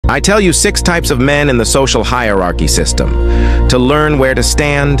I tell you 6 types of men in the social hierarchy system, to learn where to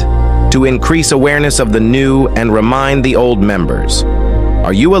stand, to increase awareness of the new and remind the old members.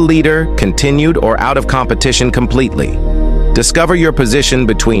 Are you a leader, continued, or out of competition completely? Discover your position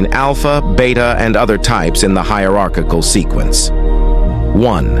between alpha, beta, and other types in the hierarchical sequence.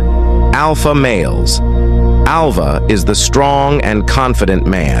 1. Alpha males. Alpha is the strong and confident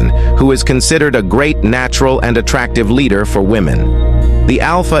man who is considered a great natural and attractive leader for women. The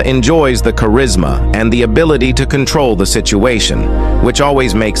alpha enjoys the charisma and the ability to control the situation, which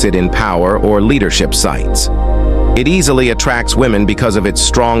always makes it in power or leadership sites. It easily attracts women because of its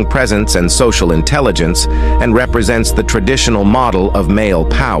strong presence and social intelligence and represents the traditional model of male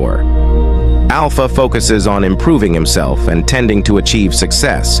power. Alpha focuses on improving himself and tending to achieve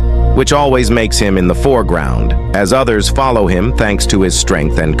success, which always makes him in the foreground, as others follow him thanks to his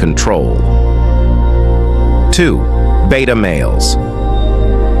strength and control. 2. Beta males.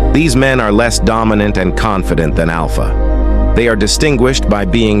 These men are less dominant and confident than alpha. They are distinguished by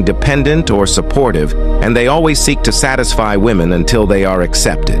being dependent or supportive, and they always seek to satisfy women until they are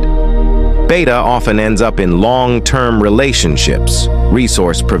accepted. Beta often ends up in long-term relationships,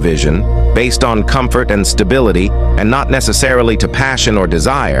 resource provision, based on comfort and stability, and not necessarily to passion or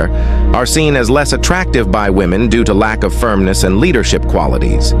desire, are seen as less attractive by women due to lack of firmness and leadership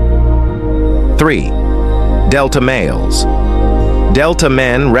qualities. 3. Delta males. Delta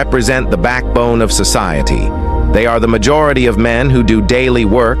men represent the backbone of society. They are the majority of men who do daily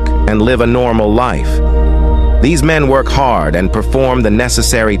work and live a normal life. These men work hard and perform the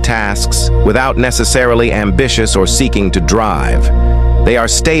necessary tasks without necessarily ambitious or seeking to drive. They are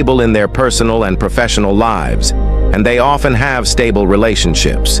stable in their personal and professional lives, and they often have stable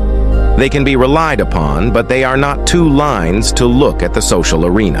relationships. They can be relied upon, but they are not 2 lines to look at the social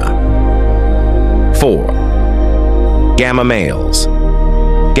arena. 4. Gamma males.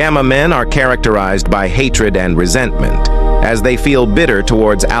 Gamma men are characterized by hatred and resentment, as they feel bitter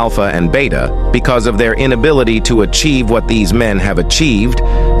towards alpha and beta because of their inability to achieve what these men have achieved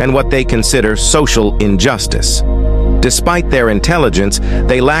and what they consider social injustice. Despite their intelligence,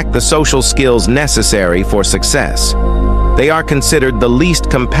 they lack the social skills necessary for success. They are considered the least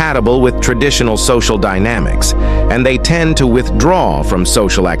compatible with traditional social dynamics, and they tend to withdraw from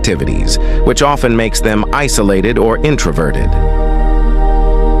social activities, which often makes them isolated or introverted.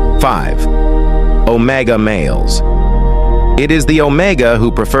 5. Omega males. It is the Omega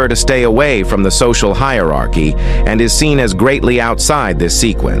who prefer to stay away from the social hierarchy and is seen as greatly outside this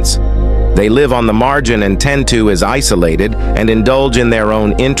sequence. They live on the margin and tend to as isolated and indulge in their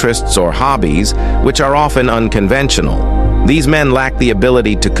own interests or hobbies, which are often unconventional. These men lack the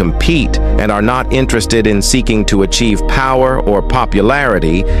ability to compete and are not interested in seeking to achieve power or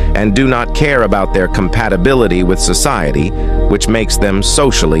popularity and do not care about their compatibility with society, which makes them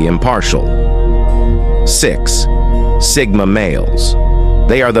socially impartial. 6. Sigma males.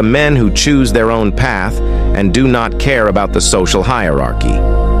 They are the men who choose their own path and do not care about the social hierarchy.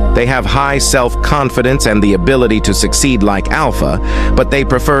 They have high self-confidence and the ability to succeed like alpha, but they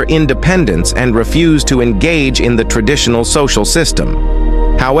prefer independence and refuse to engage in the traditional social system.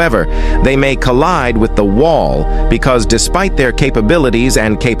 However, they may collide with the wall because despite their capabilities,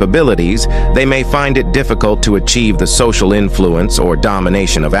 they may find it difficult to achieve the social influence or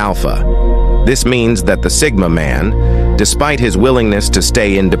domination of alpha. This means that the Sigma man, despite his willingness to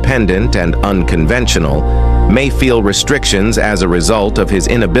stay independent and unconventional, may feel restrictions as a result of his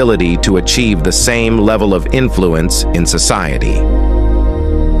inability to achieve the same level of influence in society.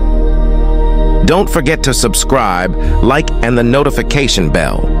 Don't forget to subscribe, like, and the notification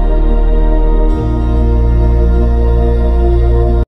bell.